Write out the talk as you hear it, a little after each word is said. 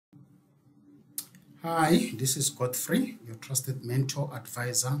Hi, this is Godfrey, your trusted mentor,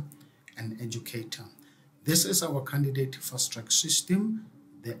 advisor, and educator. This is our candidate fast track system,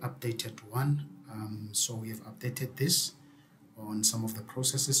 the updated one. So we have updated this on some of the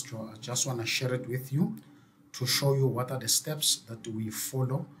processes. I just want to share it with you to show you what are the steps that we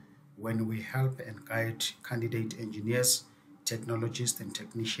follow when we help and guide candidate engineers, technologists, and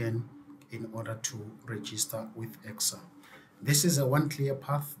technicians in order to register with EXA. This is a one clear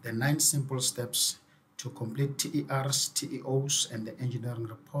path, the 9 simple steps to complete TERs, TEOs, and the engineering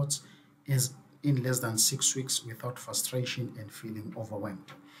reports is in less than 6 weeks without frustration and feeling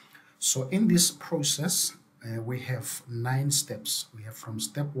overwhelmed. So in this process, we have 9 steps. We have from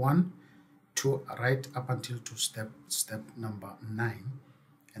step 1 to right up until to step number 9.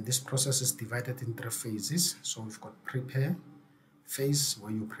 And this process is divided in 3 phases. So we've got prepare phase,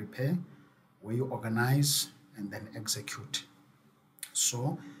 where you prepare, where you organize, and then execute.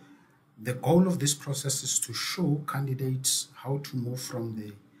 So the goal of this process is to show candidates how to move from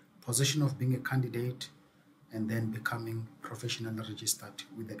the position of being a candidate and then becoming professionally registered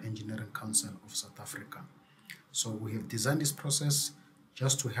with the Engineering Council of South Africa. So we have designed this process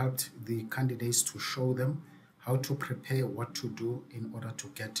just to help the candidates, to show them how to prepare, what to do in order to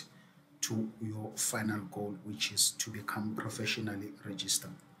get to your final goal, which is to become professionally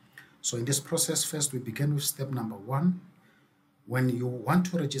registered. So in this process, first we begin with step number 1. When you want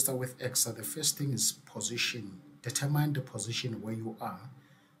to register with EXA, the first thing is position. Determine the position where you are.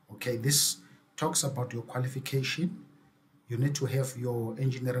 Okay, this talks about your qualification. You need to have your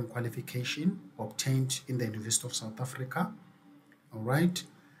engineering qualification obtained in the University of South Africa. All right.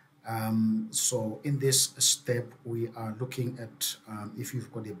 So in this step, we are looking at if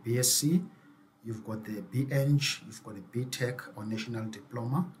you've got a BSc, you've got the BEng, you've got a BTech or National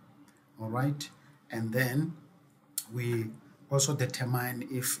Diploma. All right. And then we also determine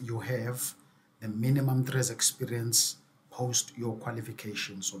if you have the minimum 3 years experience post your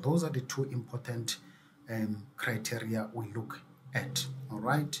qualification. So those are the 2 important criteria we look at. All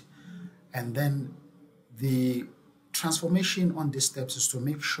right. And then the transformation on these steps is to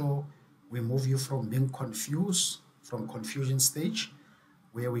make sure we move you from being confused, from confusion stage,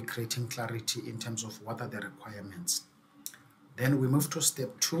 where we're creating clarity in terms of what are the requirements. Then we move to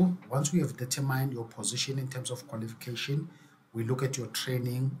step 2. Once we have determined your position in terms of qualification, we look at your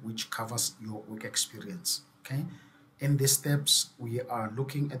training, which covers your work experience. Okay. In these steps, we are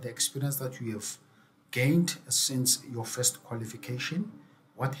looking at the experience that you have gained since your first qualification.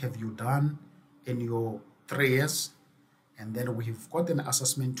 What have you done in your 3 years? And then we've got an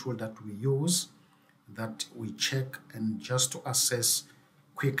assessment tool that we use, that we check and just to assess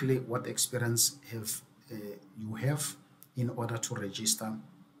quickly what experience you have in order to register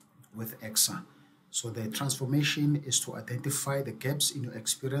with EXA. So the transformation is to identify the gaps in your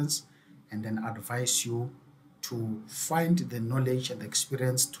experience and then advise you to find the knowledge and the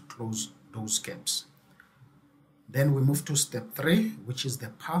experience to close those gaps. Then we move to step 3, which is the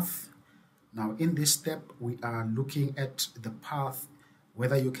path. Now in this step, we are looking at the path,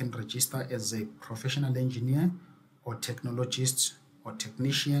 whether you can register as a professional engineer or technologist or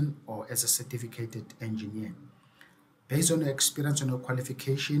technician or as a certificated engineer. Based on your experience and your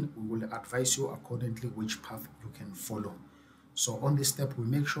qualification, we will advise you accordingly which path you can follow. So on this step, we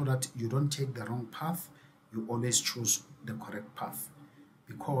make sure that you don't take the wrong path. You always choose the correct path,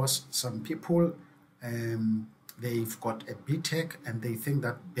 because some people, they've got a BTech and they think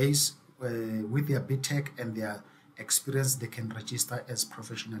that with their BTech and their experience, they can register as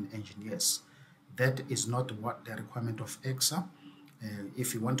professional engineers. That is not what the requirement of EXA.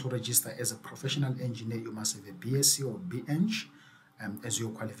 If you want to register as a professional engineer, you must have a BSc or BEng as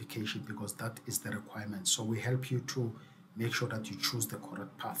your qualification, because that is the requirement. So we help you to make sure that you choose the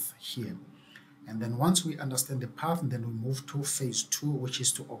correct path here. And then once we understand the path, then we move to phase 2, which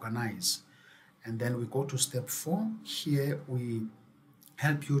is to organize. And then we go to step 4. Here we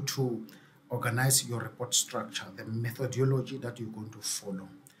help you to organize your report structure, the methodology that you're going to follow.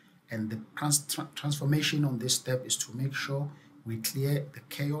 And the transformation on this step is to make sure we clear the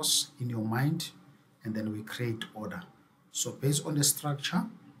chaos in your mind, and then we create order. So based on the structure,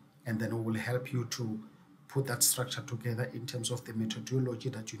 and then we will help you to put that structure together in terms of the methodology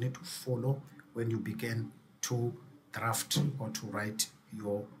that you need to follow when you begin to draft or to write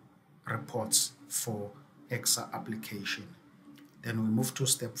your reports for EXA application. Then we move to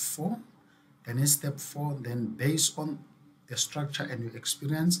step 4. Then in step 4, then based on the structure and your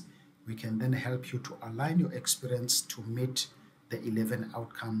experience, we can then help you to align your experience to meet the 11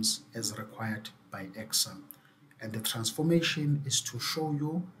 outcomes as required by EXA. And the transformation is to show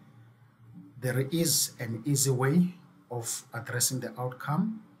you there is an easy way of addressing the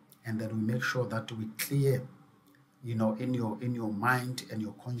outcome, and then we make sure that we clear, in your mind and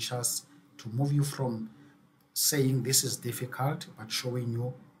your conscious, to move you from saying this is difficult, but showing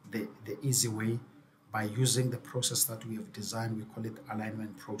you the easy way by using the process that we have designed. We call it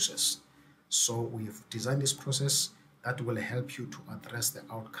alignment process. So we've designed this process that will help you to address the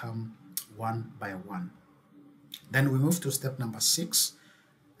outcome one by one. Then we move to step number 6.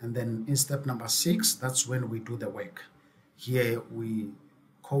 And then in step number 6, that's when we do the work. Here we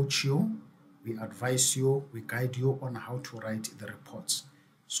coach you, we advise you, we guide you on how to write the reports.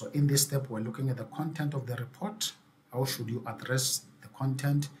 So in this step, we're looking at the content of the report. How should you address the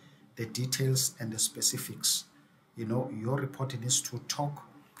content, the details, and the specifics? Your report needs to talk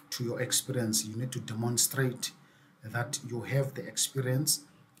to your experience. You need to demonstrate that you have the experience.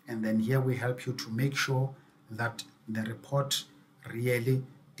 And then here we help you to make sure that the report really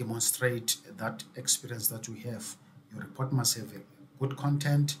demonstrate that experience that you have. Your report must have a good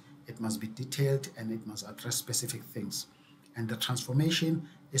content, it must be detailed, and it must address specific things. And the transformation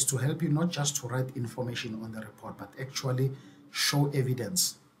is to help you not just to write information on the report, but actually show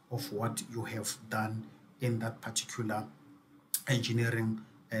evidence of what you have done in that particular engineering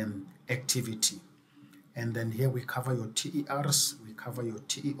activity. And then here we cover your TERs, we cover your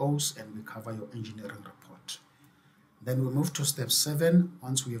TEOs, and we cover your engineering report. Then we move to step 7.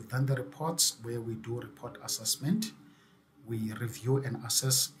 Once we have done the reports, where we do report assessment, we review and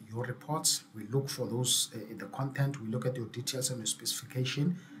assess your reports. We look for those, the content, we look at your details and your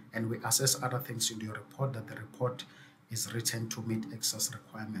specification, and we assess other things in your report, that the report is written to meet EXA's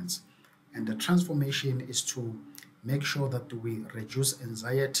requirements. And the transformation is to make sure that we reduce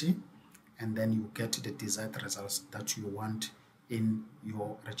anxiety, and then you get the desired results that you want in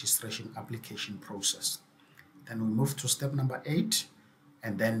your registration application process. Then we move to step number 8,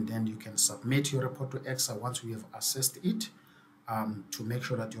 and then you can submit your report to EXA once we have assessed it, to make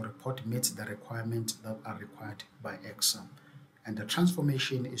sure that your report meets the requirements that are required by EXA. And the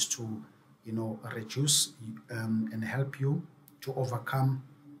transformation is to reduce and help you to overcome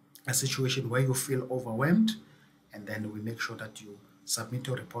a situation where you feel overwhelmed, and then we make sure that you submit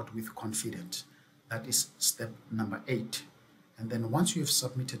your report with confidence. That is step number 8. And then once you have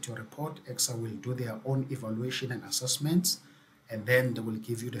submitted your report, EXA will do their own evaluation and assessments, and then they will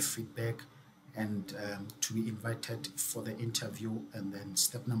give you the feedback and to be invited for the interview. And then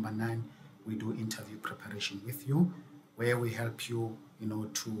step number 9, we do interview preparation with you, where we help you,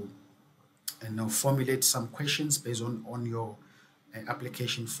 to formulate some questions based on your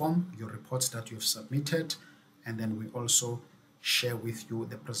application form, your reports that you have submitted, and then we also share with you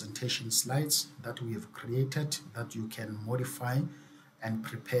the presentation slides that we have created that you can modify and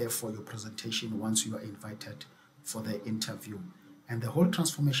prepare for your presentation once you are invited for the interview. And the whole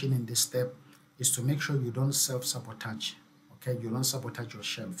transformation in this step is to make sure you don't self-sabotage. Okay, you don't sabotage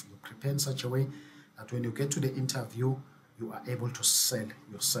yourself. You prepare in such a way that when you get to the interview, you are able to sell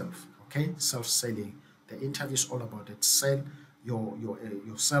yourself. Okay, self-selling. The interview is all about it. Sell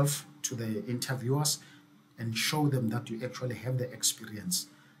yourself to the interviewers and show them that you actually have the experience.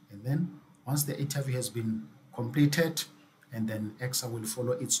 And then once the interview has been completed, and then EXA will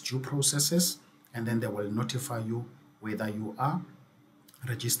follow its due processes, and then they will notify you whether you are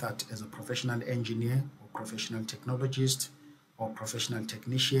registered as a professional engineer or professional technologist or professional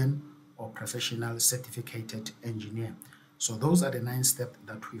technician or professional certificated engineer. So those are the 9 steps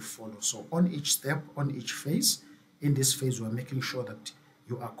that we follow. So on each step, on each phase, in this phase, we're making sure that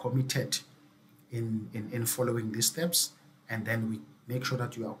you are committed in following these steps, and then we make sure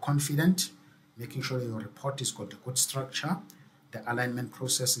that you are confident, making sure your report has got a good structure. The alignment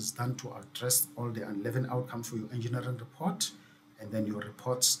process is done to address all the 11 outcomes for your engineering report, and then your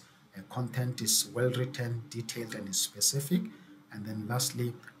report's content is well written, detailed, and is specific. And then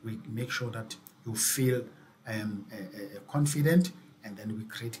lastly, we make sure that you feel confident, and then we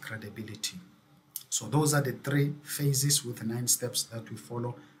create credibility. So those are the 3 phases with 9 steps that we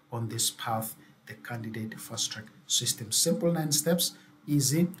follow on this path, the candidate fast track system. Simple 9 steps,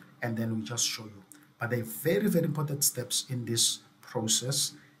 easy, and then we just show you. But the very, very important steps in this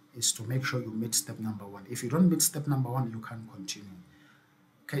process is to make sure you meet step number 1. If you don't meet step number 1, you can't continue.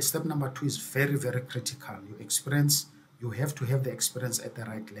 Okay, step number 2 is very, very critical. You have to have the experience at the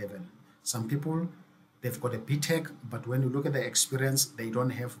right level. Some people, they've got a BTech, but when you look at the experience, they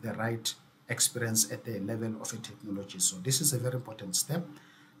don't have the right experience at the level of a technology. So this is a very important step.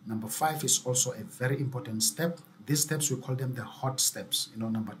 Number 5 is also a very important step. These steps, we call them the hot steps.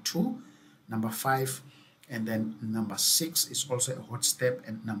 Number 2, number 5, and then number 6 is also a hot step,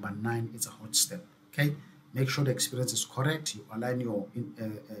 and number 9 is a hot step. Okay, make sure the experience is correct. You align your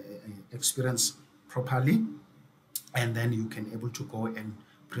experience properly, and then you can able to go and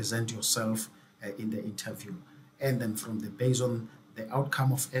present yourself in the interview. And then from the based on the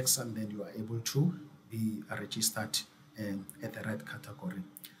outcome of X, and then you are able to be registered at the right category.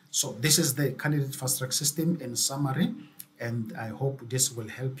 So this is the candidate fast track system in summary, and I hope this will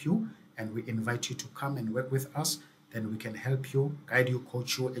help you, and we invite you to come and work with us. Then we can help you, guide you,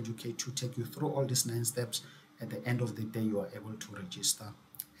 coach you, educate you, take you through all these 9 steps. At the end of the day, you are able to register,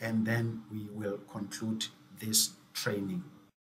 and then we will conclude this training.